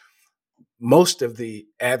 most of the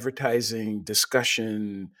advertising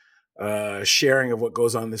discussion, sharing of what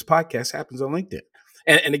goes on in this podcast happens on LinkedIn.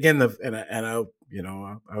 And again,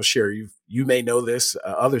 I'll share. You may know this.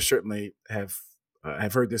 Others certainly have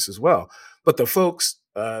heard this as well. But the folks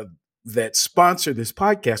that sponsor this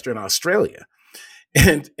podcast are in Australia,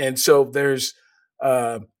 and so there's.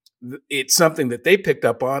 It's something that they picked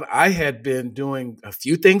up on. I had been doing a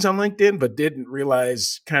few things on LinkedIn, but didn't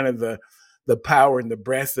realize kind of the power and the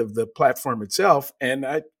breadth of the platform itself. And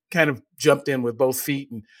I kind of jumped in with both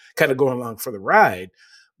feet and kind of going along for the ride.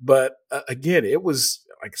 But again, it was,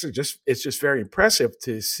 like I said, it's just very impressive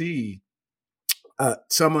to see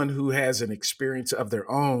someone who has an experience of their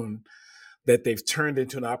own that they've turned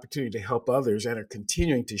into an opportunity to help others and are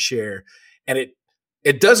continuing to share. And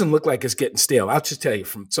it doesn't look like it's getting stale. I'll just tell you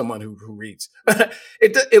from someone who reads.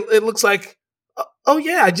 It looks like, oh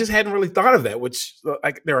yeah, I just hadn't really thought of that. Which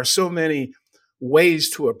like there are so many ways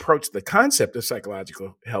to approach the concept of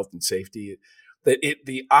psychological health and safety that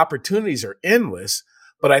the opportunities are endless.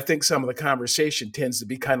 But I think some of the conversation tends to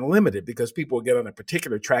be kind of limited because people get on a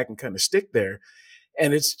particular track and kind of stick there,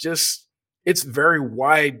 and it's very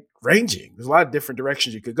wide ranging. There's a lot of different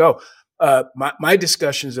directions you could go. My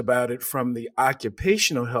discussions about it from the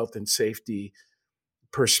occupational health and safety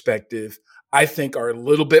perspective, I think are a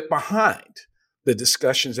little bit behind the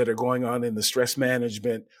discussions that are going on in the stress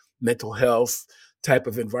management, mental health type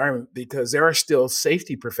of environment, because there are still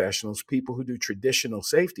safety professionals, people who do traditional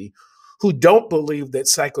safety, who don't believe that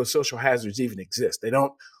psychosocial hazards even exist. They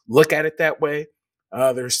don't look at it that way.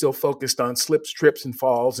 They're still focused on slips, trips, and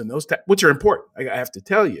falls, and those which are important, I have to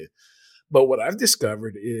tell you. But what I've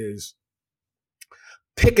discovered is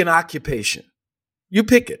pick an occupation. You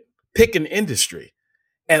pick it. Pick an industry.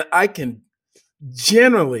 And I can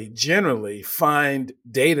generally find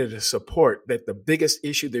data to support that the biggest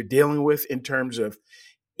issue they're dealing with in terms of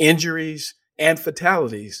injuries and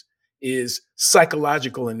fatalities is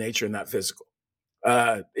psychological in nature, not physical.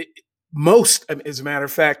 As a matter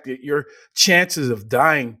of fact, your chances of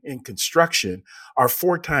dying in construction are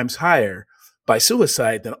 4 times higher by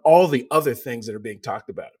suicide than all the other things that are being talked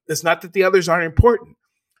about. It's not that the others aren't important,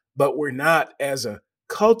 but we're not, as a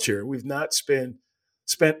culture, we've not spent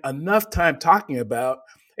enough time talking about,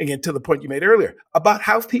 again, to the point you made earlier, about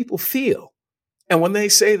how people feel. And when they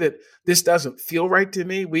say that this doesn't feel right to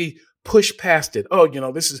me, we push past it. Oh,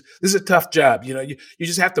 this is a tough job. You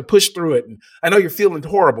just have to push through it. And I know you're feeling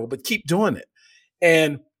horrible, but keep doing it.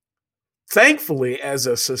 And thankfully, as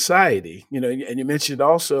a society, and you mentioned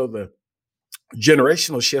also the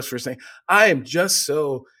generational shifts for saying, I am just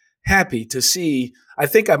so happy to see, I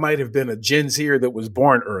think I might have been a Gen Zer that was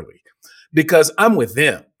born early because I'm with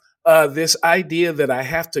them. This idea that I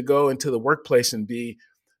have to go into the workplace and be,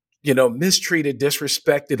 mistreated,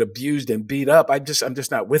 disrespected, abused, and beat up. I'm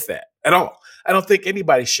just not with that at all. I don't think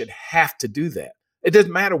anybody should have to do that. It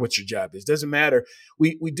doesn't matter what your job is. It doesn't matter.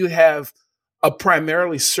 We do have a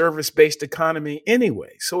primarily service-based economy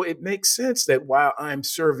anyway. So it makes sense that while I'm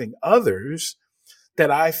serving others,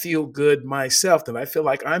 that I feel good myself, that I feel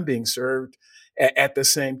like I'm being served at the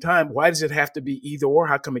same time. Why does it have to be either or?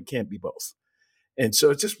 How come it can't be both? And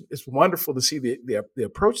so it's wonderful to see the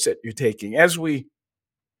approach that you're taking. As we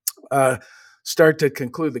start to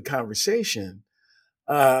conclude the conversation,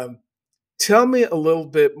 tell me a little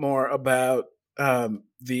bit more about your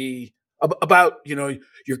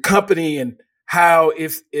company and how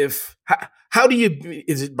how do you,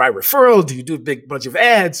 is it by referral? Do you do a big bunch of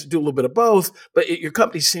ads? Do a little bit of both? But your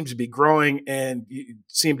company seems to be growing and you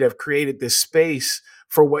seem to have created this space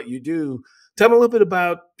for what you do. Tell me a little bit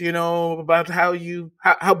about, about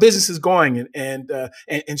how business is going and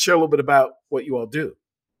share a little bit about what you all do.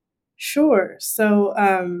 Sure. So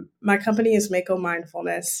my company is Mako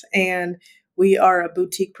Mindfulness, and we are a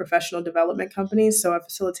boutique professional development company. So I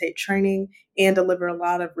facilitate training and deliver a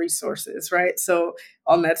lot of resources, right? So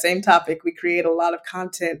on that same topic, we create a lot of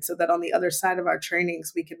content so that on the other side of our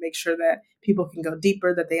trainings, we can make sure that people can go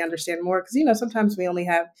deeper, that they understand more. Because, sometimes we only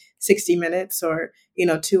have 60 minutes or,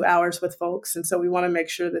 2 hours with folks. And so we want to make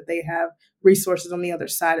sure that they have resources on the other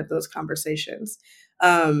side of those conversations.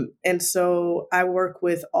 And so I work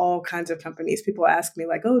with all kinds of companies. People ask me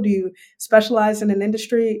like, oh, do you specialize in an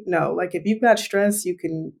industry? No, like if you've got stress, you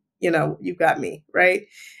can, you've got me, right?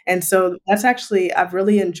 And so that's actually, I've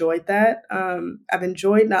really enjoyed that. I've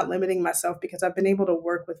enjoyed not limiting myself because I've been able to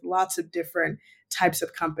work with lots of different types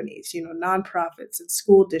of companies, nonprofits and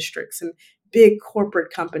school districts and big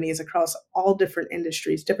corporate companies across all different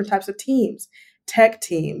industries, different types of teams, tech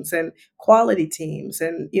teams and quality teams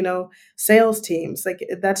and, sales teams. Like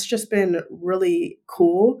that's just been really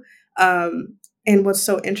cool. And what's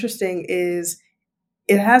so interesting is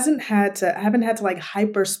I haven't had to like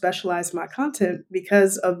hyper specialize my content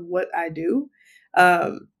because of what I do.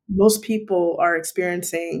 Most people are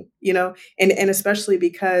experiencing, and especially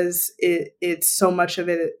because it's so much of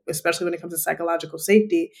it, especially when it comes to psychological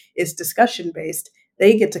safety, is discussion based.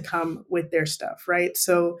 They get to come with their stuff, right?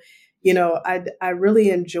 So, I really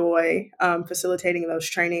enjoy facilitating those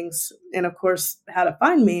trainings. And of course, how to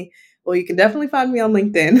find me. Well, you can definitely find me on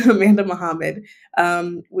LinkedIn, Amanda Mohammed.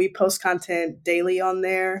 We post content daily on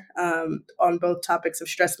there on both topics of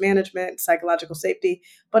stress management, psychological safety,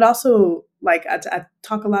 but also like I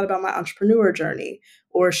talk a lot about my entrepreneur journey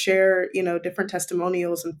or share, different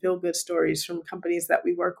testimonials and feel good stories from companies that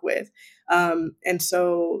we work with. And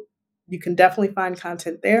so you can definitely find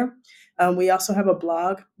content there. We also have a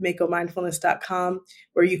blog, MakoMindfulness.com,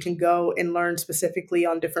 where you can go and learn specifically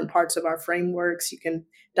on different parts of our frameworks. You can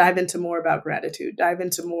dive into more about gratitude, dive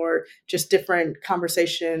into more just different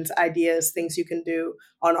conversations, ideas, things you can do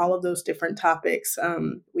on all of those different topics.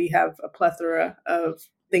 We have a plethora of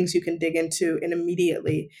things you can dig into and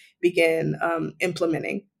immediately begin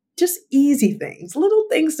implementing. Just easy things, little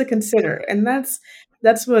things to consider. And that's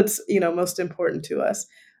what's, most important to us.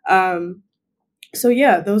 So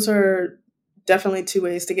yeah, those are definitely two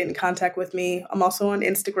ways to get in contact with me. I'm also on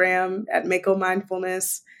Instagram at Mako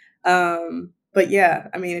Mindfulness. But yeah,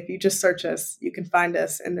 I mean, if you just search us, you can find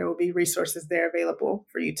us and there will be resources there available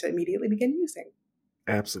for you to immediately begin using.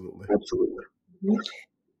 Absolutely. Mm-hmm.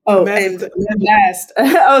 Oh, Amanda, and last,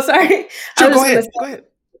 sorry. Sure, go ahead.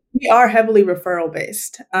 We are heavily referral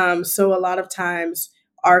based. So a lot of times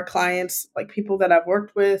our clients, like people that I've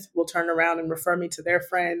worked with, will turn around and refer me to their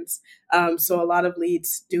friends. So a lot of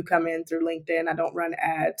leads do come in through LinkedIn. I don't run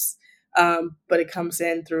ads, but it comes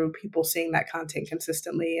in through people seeing that content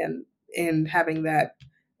consistently and having that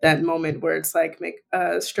moment where it's like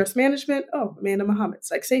stress management. Oh, Amanda Mohammed.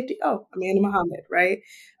 It's like safety. Oh, Amanda Mohammed. Right.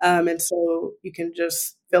 And so you can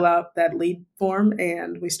just fill out that lead form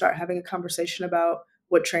and we start having a conversation about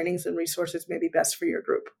what trainings and resources may be best for your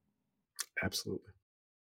group. Absolutely.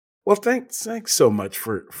 Well, thanks so much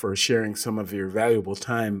for sharing some of your valuable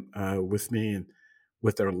time with me and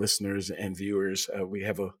with our listeners and viewers. We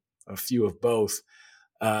have a few of both.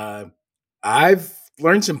 I've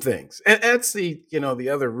learned some things, and that's the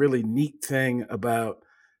other really neat thing about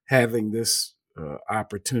having this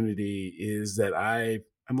opportunity is that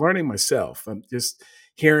I'm learning myself. I'm just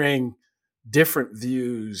hearing different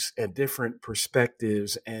views and different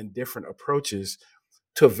perspectives and different approaches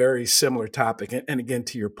to a very similar topic. And again,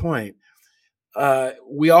 to your point,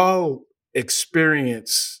 we all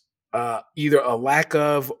experience either a lack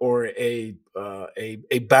of or a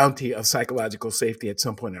bounty of psychological safety at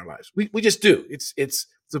some point in our lives. We just do. It's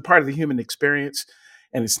a part of the human experience,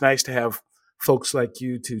 and it's nice to have folks like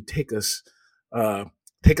you to take us on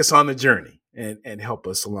the journey and help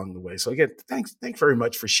us along the way. So again, thanks very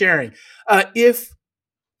much for sharing. If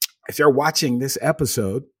you're watching this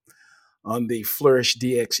episode on the Flourish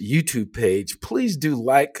DX YouTube page, please do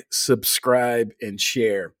like, subscribe, and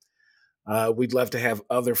share. We'd love to have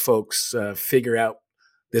other folks figure out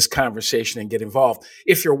this conversation and get involved.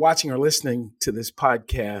 If you're watching or listening to this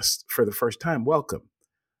podcast for the first time, welcome.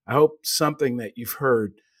 I hope something that you've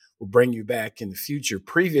heard will bring you back in the future.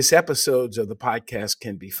 Previous episodes of the podcast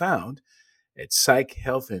can be found at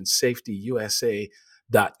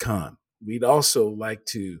psychhealthandsafetyusa.com. We'd also like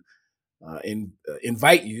to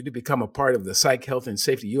invite you to become a part of the Psych Health and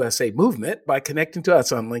Safety USA movement by connecting to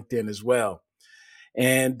us on LinkedIn as well.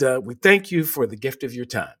 And we thank you for the gift of your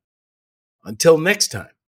time. Until next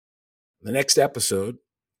time, the next episode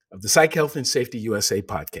of the Psych Health and Safety USA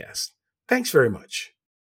podcast. Thanks very much.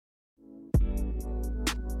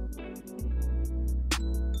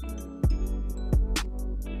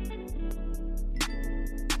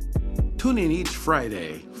 Tune in each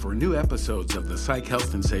Friday for new episodes of the Psych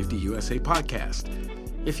Health and Safety USA podcast.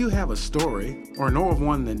 If you have a story or know of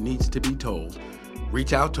one that needs to be told,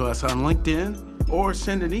 reach out to us on LinkedIn or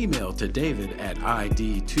send an email to David at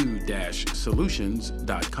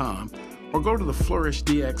id2-solutions.com or go to the Flourish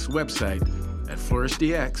DX website at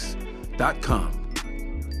flourishdx.com.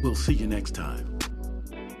 We'll see you next time.